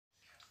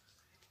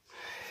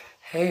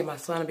Hey, my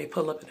son will be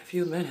pulling up in a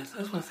few minutes. I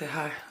just want to say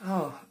hi.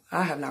 Oh,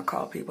 I have not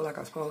called people like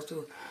I'm supposed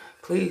to.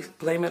 Please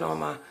blame it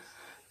on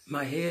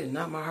my head and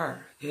not my heart.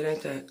 It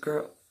ain't that,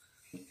 girl.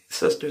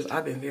 Sisters,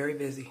 I've been very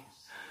busy.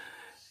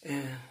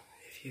 And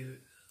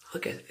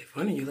if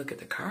one of you look at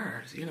the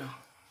cards,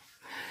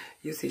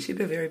 you see she's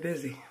been very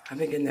busy. I've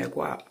been getting that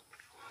guap.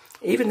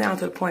 Even down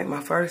to the point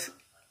my first,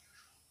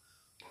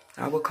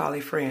 I would call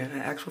a friend, an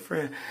actual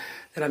friend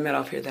that I met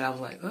off here that I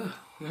was like, oh,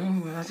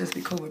 well, I'll just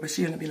be cool with, but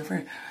she ended up being a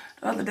friend.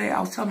 The other day I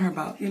was telling her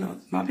about,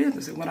 my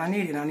business and what I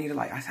needed. I needed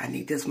I said, I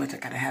need this much. I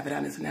got to have it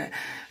on this and that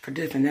for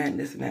different that and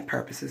this and that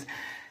purposes.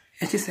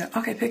 And she said,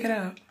 okay, pick it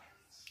up.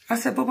 I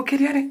said, but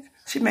Kitty, I didn't.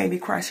 She made me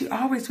cry. She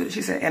always do it.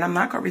 She said, and I'm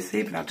not going to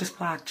receive it. I've just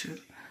blocked you.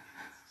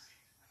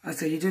 I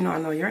said, you do know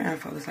I know your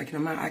info. It's like,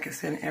 I can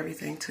send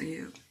everything to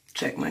you.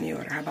 Check money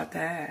order. How about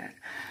that?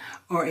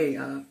 Or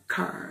a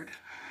card.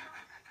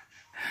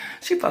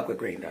 She fucked with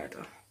Green Dart,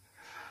 though.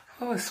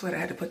 Oh, I swear I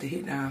had to put the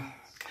heat down.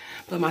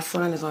 But my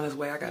son is on his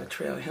way. I got to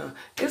trail him.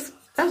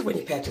 That's when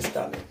you pat your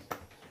stomach.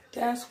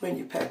 That's when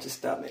you pat your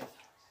stomach.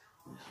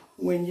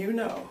 When you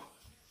know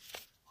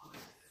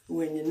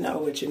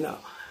what you know,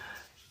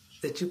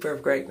 that you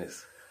birth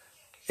greatness.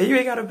 And you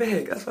ain't got to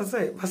beg. That's what I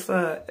say. My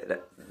son,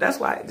 that's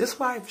why, this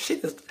wife,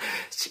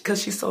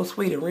 because she's so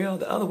sweet and real,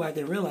 the other wife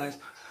didn't realize,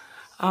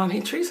 he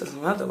treats his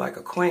mother like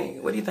a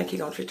queen. What do you think he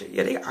gonna treat her?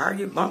 Yeah, they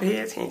argue, bump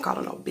heads. He ain't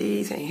calling no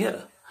bees. He ain't hit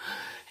her.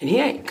 And he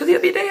ain't, because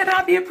he'll be dead.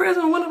 I'll be in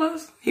prison, one of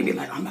us. He'd be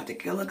like, I'm about to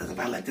kill her, because if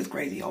I let this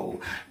crazy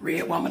old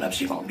red woman up,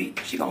 she gonna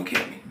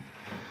kill me.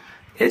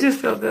 It just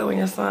feels good when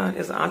your son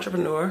is an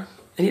entrepreneur,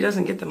 and he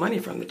doesn't get the money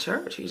from the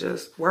church. He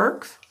just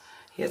works.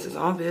 He has his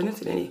own business,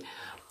 and then he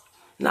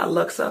not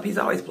looks up. He's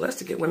always blessed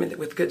to get women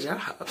with good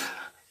jobs.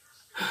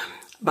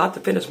 About to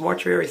finish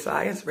mortuary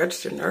science,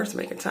 registered nurse,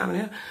 making time in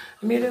here.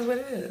 I mean, it is what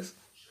it is.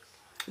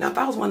 Now, if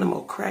I was one of the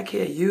more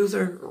crackhead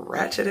user,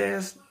 ratchet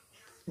ass,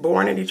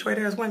 born in Detroit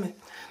ass women,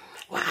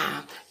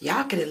 wow,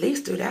 y'all could at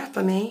least do that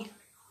for me.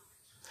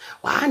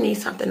 Well, I need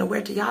something to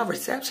wear to y'all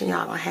reception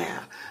y'all gonna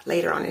have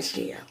later on this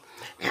year.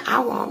 And I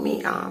want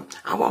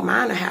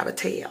mine to have a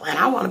tail. And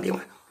I want to be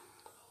one.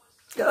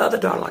 The other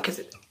Donna,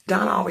 because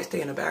Donna always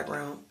stay in the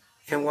background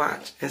and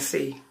watch and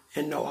see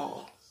and know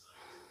all.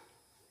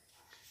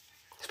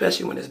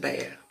 Especially when it's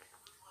bad.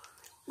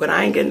 But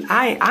I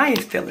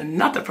ain't feeling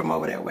nothing from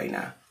over that way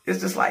now.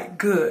 It's just like,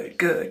 good.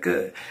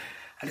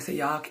 I just say,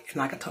 y'all, and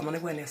like I told my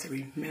wedding, I said,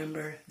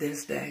 remember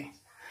this day.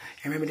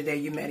 And remember the day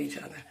you met each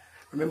other.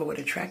 Remember what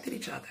attracted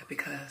each other,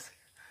 because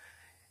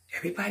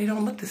everybody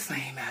don't look the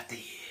same after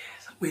years.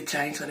 We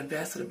change for the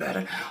best or the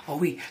better, or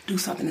we do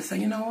something and say,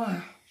 you know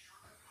what?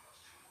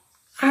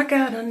 I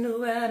got a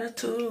new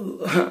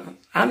attitude.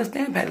 I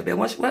understand Patty Bill.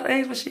 What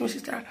age was she when she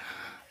started?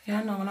 Yeah,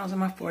 I know when I was in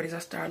my 40s, I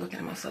started looking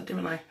at myself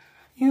different, like,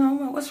 you know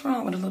what? What's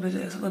wrong with a little bit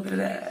of this, a little bit of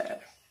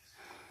that?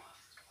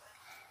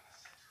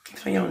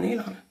 So you don't need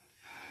them.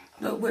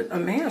 But with a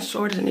man's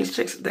shortage and these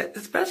chicks, that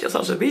especially on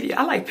social media,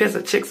 I like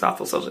pissing chicks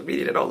off on social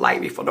media that don't like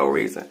me for no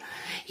reason.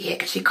 Yeah,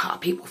 because she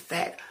called people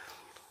fat.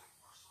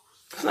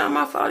 It's not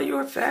my fault you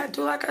were fat.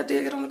 Do like I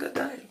did, get on a good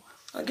day.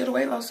 I get a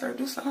weight loss surgery,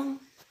 do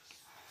something.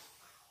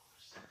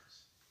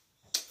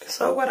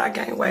 So what, I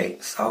gained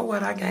weight. So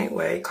what, I gained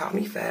weight. Call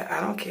me fat.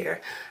 I don't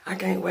care. I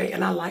gained weight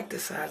and I like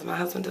this size. My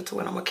husband did too,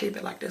 and I'm going to keep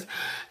it like this.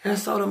 And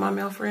so do my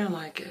male friend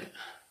like it.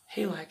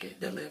 He like it.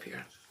 They live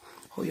here.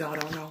 Who y'all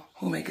don't know.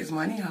 Who make his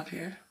money up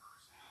here.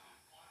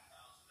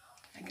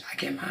 I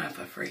get mine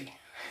for free.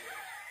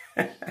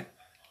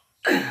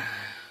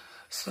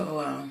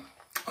 So,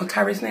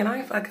 Tyrese, man, I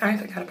ain't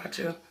forgot about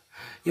you.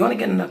 You only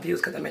get enough views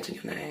because I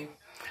mentioned your name.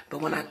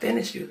 But when I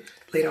finish you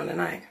later on the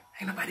night,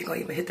 ain't nobody going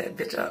to even hit that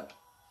bitch up.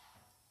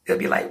 They'll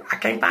be like, I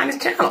can't find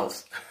his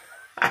channels.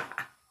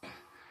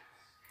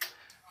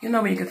 You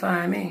know where you can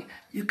find me.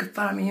 You can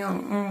find me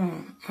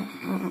on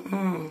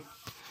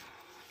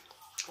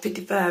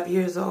 55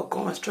 years old,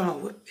 going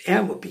strong,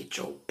 and will beat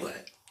your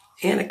butt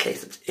in a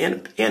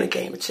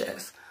game of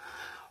chess.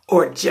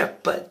 Or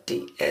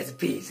Jeopardy, as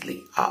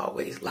Beasley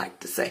always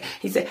liked to say.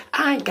 He said,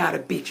 I ain't gotta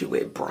beat you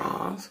with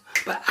bronze,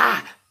 but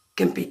I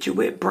can beat you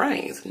with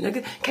brains.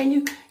 Nigga, can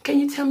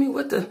you tell me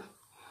what the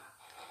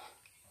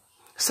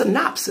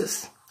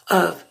synopsis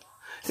of,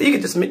 so you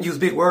can just use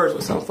big words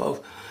with some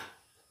folks.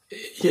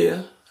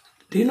 Yeah.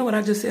 Do you know what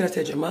I just said? I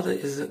said your mother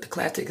is the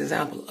classic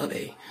example of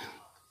a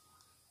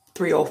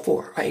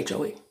 304 or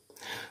HOE.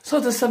 So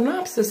the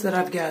synopsis that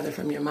I've gathered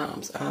from your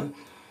mom's,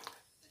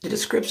 the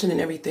description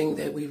and everything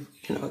that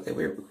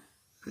we're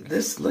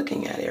this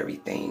looking at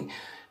everything,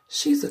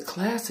 she's a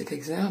classic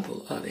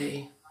example of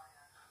a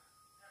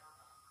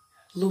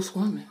loose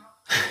woman.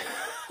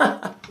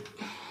 I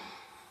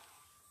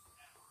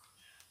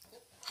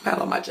have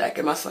on my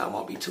jacket. My son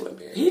won't be too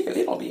embarrassed. He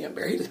don't be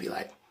embarrassed. He just be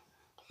like,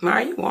 "Ma,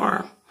 you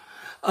warm?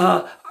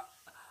 Are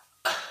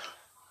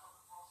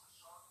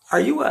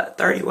you what?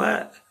 30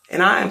 what?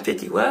 And I am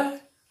 50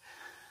 what?"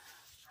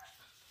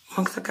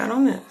 Once I got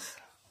on this,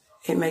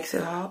 it makes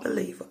it all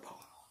believable.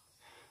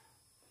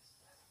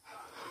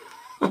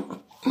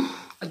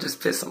 I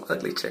just pissed some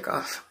ugly chick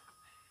off.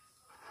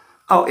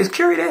 Oh, is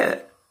Curie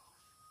dead?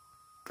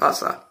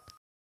 Passa.